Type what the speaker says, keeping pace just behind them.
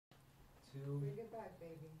Bring it back,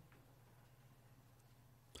 baby.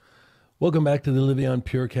 Welcome back to the Liveyon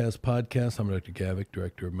Purecast podcast. I'm Dr. Gaveck,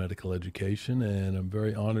 Director of Medical Education, and I'm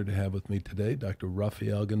very honored to have with me today Dr.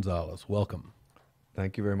 Rafael Gonzalez. Welcome.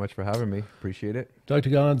 Thank you very much for having me. Appreciate it. Dr.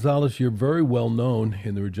 Gonzalez, you're very well known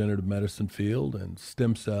in the regenerative medicine field and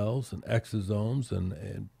stem cells and exosomes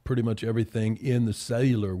and pretty much everything in the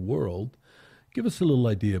cellular world. Give us a little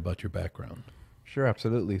idea about your background. Sure,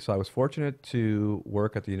 absolutely. So I was fortunate to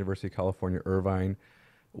work at the University of California, Irvine,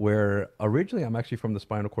 where originally I'm actually from the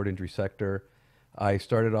spinal cord injury sector. I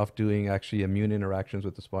started off doing actually immune interactions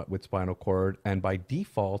with with spinal cord, and by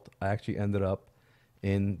default, I actually ended up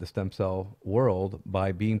in the stem cell world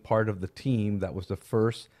by being part of the team that was the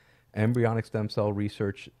first embryonic stem cell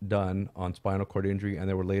research done on spinal cord injury, and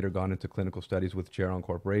they were later gone into clinical studies with Geron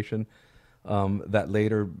Corporation. That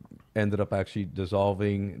later ended up actually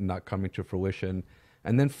dissolving, not coming to fruition.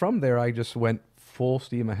 And then from there, I just went full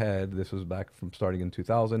steam ahead. This was back from starting in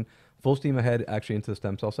 2000, full steam ahead actually into the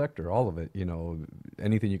stem cell sector, all of it, you know,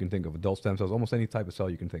 anything you can think of, adult stem cells, almost any type of cell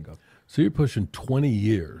you can think of. So you're pushing 20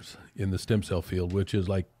 years in the stem cell field, which is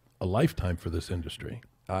like a lifetime for this industry.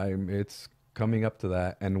 It's coming up to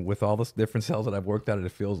that. And with all the different cells that I've worked at,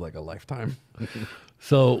 it feels like a lifetime.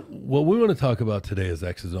 So what we want to talk about today is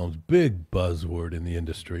exosomes, big buzzword in the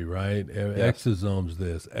industry, right? Yes. Exosomes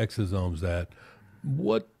this, exosomes that.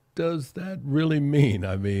 What does that really mean?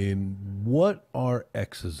 I mean, what are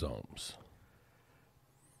exosomes?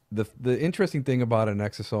 The interesting thing about an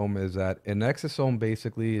exosome is that an exosome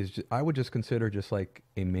basically is, I would just consider just like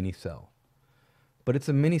a mini cell. But it's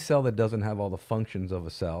a mini cell that doesn't have all the functions of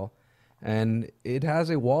a cell. And it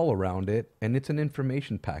has a wall around it, and it's an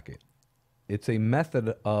information packet. It's a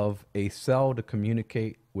method of a cell to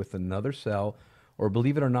communicate with another cell, or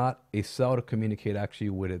believe it or not, a cell to communicate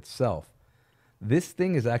actually with itself. This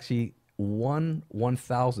thing is actually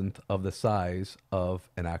 1/1000th of the size of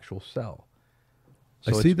an actual cell.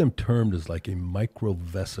 So I see them termed as like a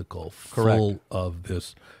microvesicle full of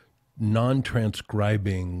this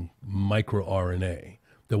non-transcribing microRNA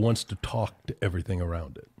that wants to talk to everything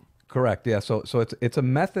around it. Correct. Yeah. So it's a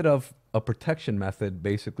method of a protection method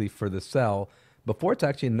basically for the cell. Before it's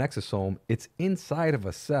actually an exosome, it's inside of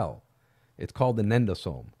a cell. It's called an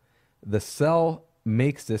endosome. The cell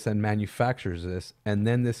makes this and manufactures this, and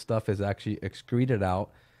then this stuff is actually excreted out.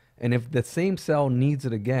 And if the same cell needs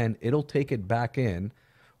it again, it'll take it back in.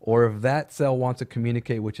 Or if that cell wants to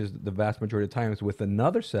communicate, which is the vast majority of times, with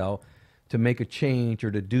another cell to make a change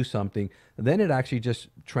or to do something, then it actually just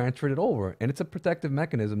transferred it over. And it's a protective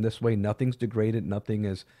mechanism. This way, nothing's degraded, nothing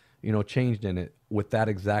is, changed in it with that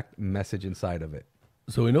exact message inside of it.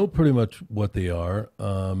 So we know pretty much what they are,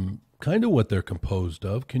 kind of what they're composed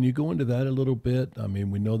of. Can you go into that a little bit? I mean,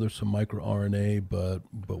 we know there's some microRNA, but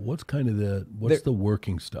what's kind of the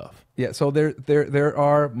working stuff? Yeah, so there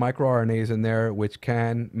are microRNAs in there which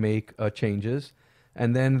can make changes,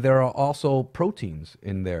 and then there are also proteins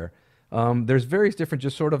in there. There's various different,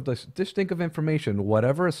 just think of information,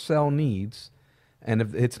 whatever a cell needs, and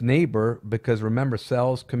if its neighbor, because remember,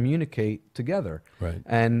 cells communicate together. Right.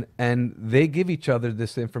 And they give each other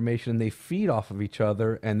this information, they feed off of each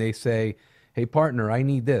other, and they say, hey, partner, I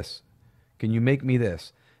need this. Can you make me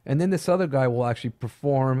this? And then this other guy will actually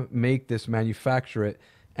make this, manufacture it,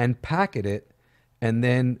 and packet it, and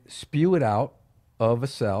then spew it out of a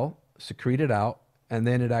cell, secrete it out, and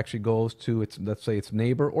then it actually goes to its, let's say, its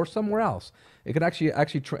neighbor or somewhere else. It could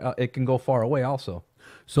it can go far away also.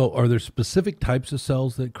 So are there specific types of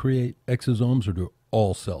cells that create exosomes, or do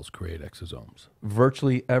all cells create exosomes?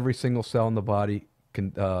 Virtually every single cell in the body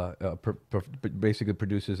can basically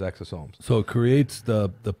produces exosomes. So it creates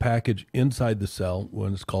the package inside the cell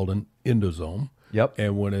when it's called an endosome. Yep.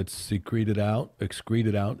 And when it's excreted out,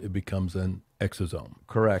 it becomes an exosome.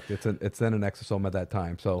 Correct. It's then an exosome at that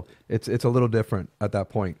time. So it's a little different at that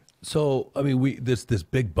point. So, I mean, this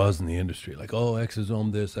big buzz in the industry, like, oh,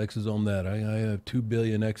 exosome this, exosome that. I have 2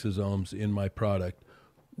 billion exosomes in my product.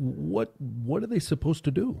 What are they supposed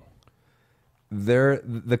to do?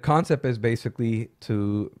 The concept is basically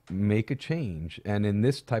to make a change. And in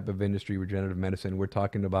this type of industry, regenerative medicine, we're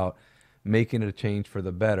talking about making a change for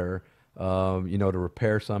the better, to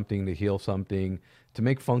repair something, to heal something, to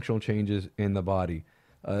make functional changes in the body.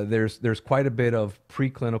 There's quite a bit of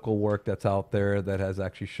preclinical work that's out there that has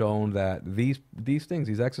actually shown that these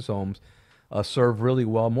exosomes, serve really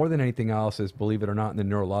well. More than anything else is, believe it or not, in the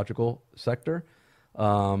neurological sector,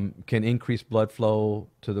 can increase blood flow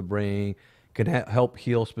to the brain, can help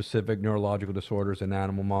heal specific neurological disorders in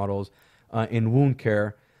animal models. In wound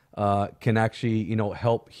care, can actually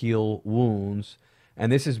help heal wounds.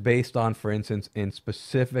 And this is based on, for instance, in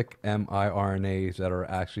specific mRNAs that are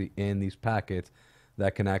actually in these packets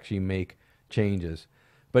that can actually make changes.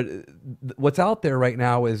 But what's out there right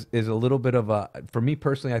now is a little bit of a, for me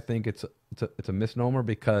personally, I think it's a misnomer,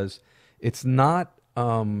 because it's not,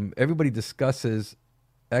 everybody discusses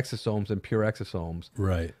exosomes and pure exosomes.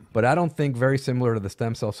 Right. But I don't think, very similar to the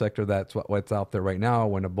stem cell sector, that's what's out there right now,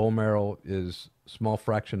 when a bone marrow is small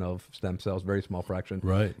fraction of stem cells, very small fraction.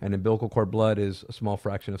 Right. And umbilical cord blood is a small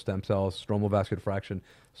fraction of stem cells, stromal vascular fraction,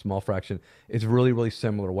 small fraction. It's really, really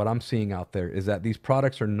similar. What I'm seeing out there is that these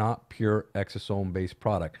products are not pure exosome-based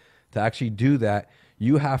product. To actually do that,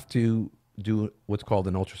 you have to do what's called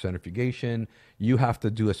an ultracentrifugation. You have to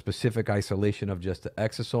do a specific isolation of just the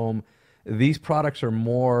exosome. These products are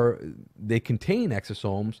more, they contain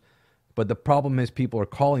exosomes, but the problem is people are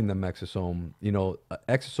calling them exosome. You know,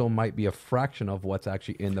 exosome might be a fraction of what's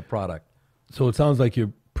actually in the product. So it sounds like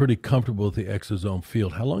you're pretty comfortable with the exosome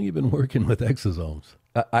field. How long have you been working with exosomes?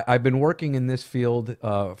 I've been working in this field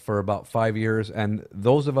for about 5 years, and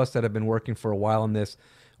those of us that have been working for a while in this,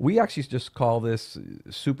 we actually just call this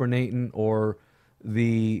supernatant, or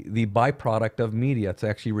the byproduct of media. It's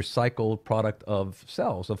actually recycled product of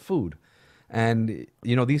cells, of food. And,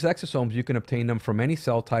 you know, these exosomes, you can obtain them from any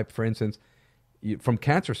cell type. For instance, from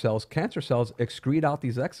cancer cells excrete out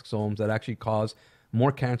these exosomes that actually cause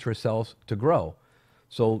more cancerous cells to grow.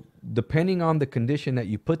 So depending on the condition that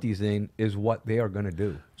you put these in is what they are going to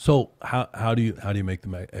do. So how do you make the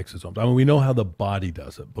exosomes? I mean, we know how the body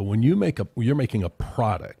does it, but when you're making a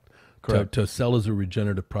product to sell as a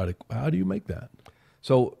regenerative product, how do you make that?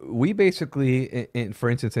 So we basically, for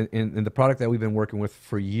instance, in the product that we've been working with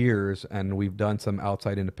for years, and we've done some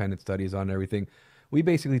outside independent studies on everything, we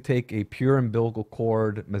basically take a pure umbilical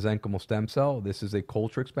cord mesenchymal stem cell. This is a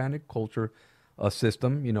culture expanded culture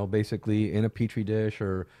system, you know, basically in a petri dish,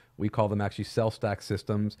 or we call them actually cell stack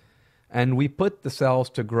systems. And we put the cells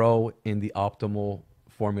to grow in the optimal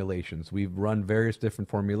formulations. We've run various different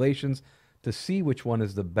formulations to see which one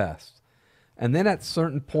is the best. And then at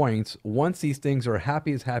certain points, once these things are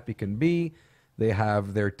happy as happy can be, they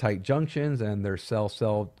have their tight junctions and their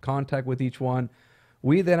cell-cell contact with each one,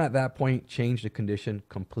 we then at that point change the condition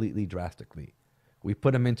completely drastically. We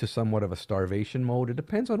put them into somewhat of a starvation mode. It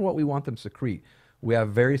depends on what we want them to secrete. We have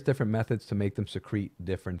various different methods to make them secrete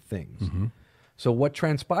different things. Mm-hmm. So what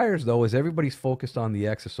transpires, though, is everybody's focused on the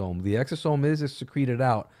exosome. The exosome is secreted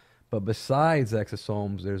out. But besides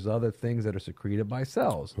exosomes, there's other things that are secreted by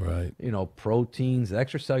cells. Right. You know, proteins,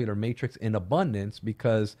 extracellular matrix in abundance,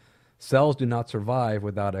 because cells do not survive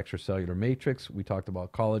without extracellular matrix. We talked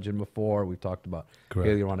about collagen before. We talked about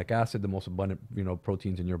hyaluronic acid, the most abundant, you know,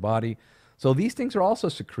 proteins in your body. So these things are also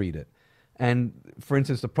secreted. And for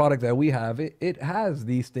instance, the product that we have, it has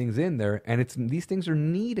these things in there, and these things are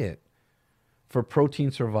needed for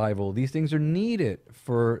protein survival. These things are needed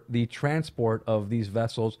for the transport of these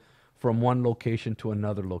vessels from one location to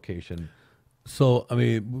another location. So, I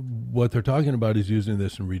mean, what they're talking about is using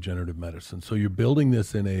this in regenerative medicine. So you're building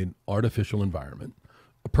this in an artificial environment,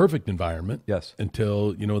 a perfect environment. Yes.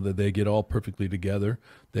 Until, you know, that they get all perfectly together.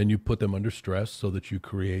 Then you put them under stress so that you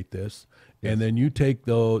create this. Yes. And then you take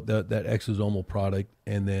that exosomal product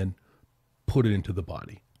and then put it into the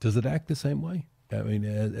body. Does it act the same way? I mean,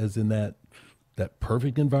 as in that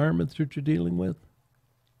perfect environment that you're dealing with?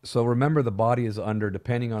 So remember, the body is under,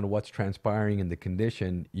 depending on what's transpiring in the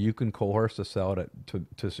condition, you can coerce the cell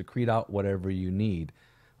to secrete out whatever you need.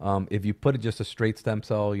 If you put just a straight stem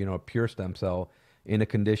cell, you know, a pure stem cell, in a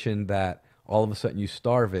condition that all of a sudden you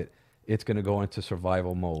starve it, it's going to go into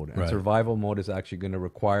survival mode. And survival mode is actually going to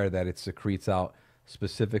require that it secretes out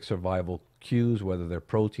specific survival cues, whether they're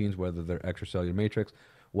proteins, whether they're extracellular matrix,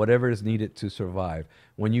 whatever is needed to survive.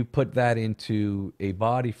 When you put that into a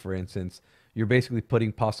body, for instance, you're basically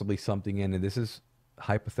putting possibly something in, and this is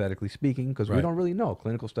hypothetically speaking, because we don't really know.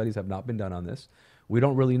 Clinical studies have not been done on this. We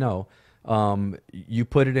don't really know. You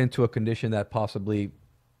put it into a condition that possibly,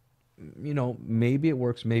 you know, maybe it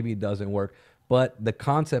works, maybe it doesn't work. But the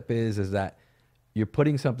concept is that you're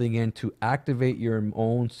putting something in to activate your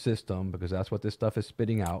own system, because that's what this stuff is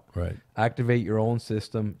spitting out. Right. Activate your own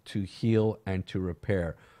system to heal and to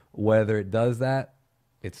repair. Whether it does that,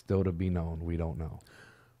 it's still to be known. We don't know.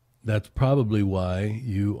 That's probably why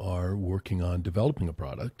you are working on developing a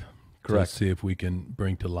product. Correct. To see if we can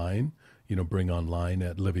bring online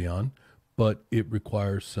at Liveyon. But it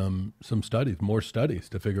requires some studies, more studies,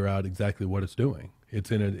 to figure out exactly what it's doing.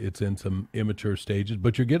 It's in some immature stages,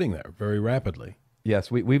 but you're getting there very rapidly.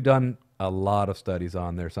 Yes, we've done a lot of studies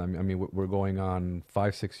on there. So I mean, we're going on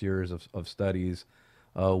 5-6 years of studies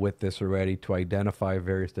with this already to identify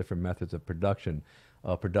various different methods of production.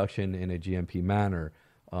 production in a GMP manner?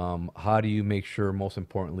 How do you make sure, most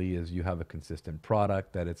importantly, is you have a consistent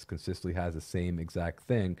product, that it's consistently has the same exact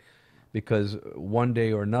thing? Because one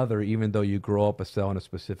day or another, even though you grow up a cell in a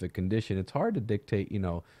specific condition, it's hard to dictate, you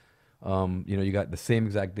got the same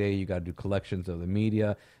exact day, you got to do collections of the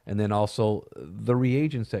media, and then also the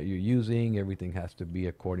reagents that you're using, everything has to be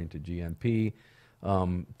according to GMP.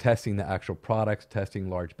 Testing the actual products, testing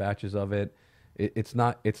large batches of it. It's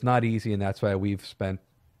not easy, and that's why we've spent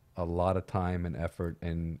a lot of time and effort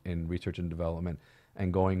in research and development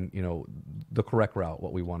and going, the correct route,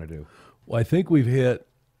 what we want to do. Well, I think we've hit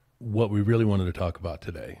what we really wanted to talk about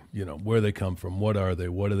today. Where they come from, what are they,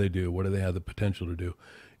 what do they do, what do they have the potential to do?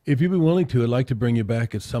 If you'd be willing to, I'd like to bring you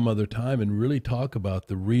back at some other time and really talk about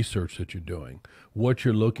the research that you're doing, what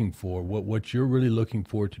you're looking for, what you're really looking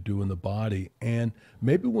for to do in the body, and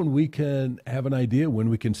maybe when we can have an idea, when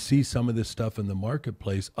we can see some of this stuff in the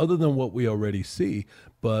marketplace, other than what we already see,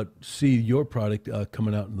 but see your product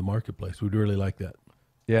coming out in the marketplace. We'd really like that.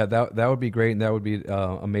 Yeah, that would be great, and that would be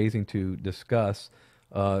amazing to discuss.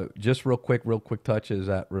 Just real quick touch is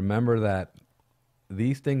that remember that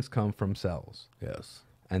these things come from cells. Yes.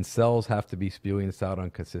 And cells have to be spewing this out on a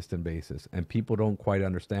consistent basis. And people don't quite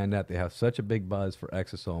understand that. They have such a big buzz for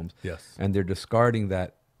exosomes. Yes. And they're discarding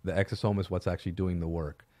that the exosome is what's actually doing the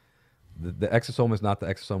work. The exosome is not the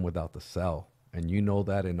exosome without the cell. And you know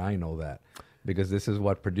that, and I know that, because this is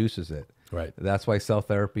what produces it. Right. That's why cell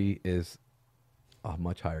therapy is a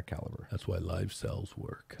much higher caliber. That's why live cells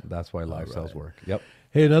work. That's why live cells work. Yep.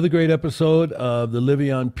 Hey, another great episode of the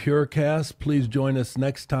Liveyon Purecast. Please join us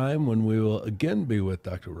next time when we will again be with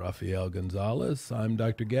Dr. Rafael Gonzalez. I'm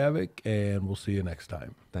Dr. Gaveck, and we'll see you next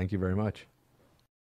time. Thank you very much.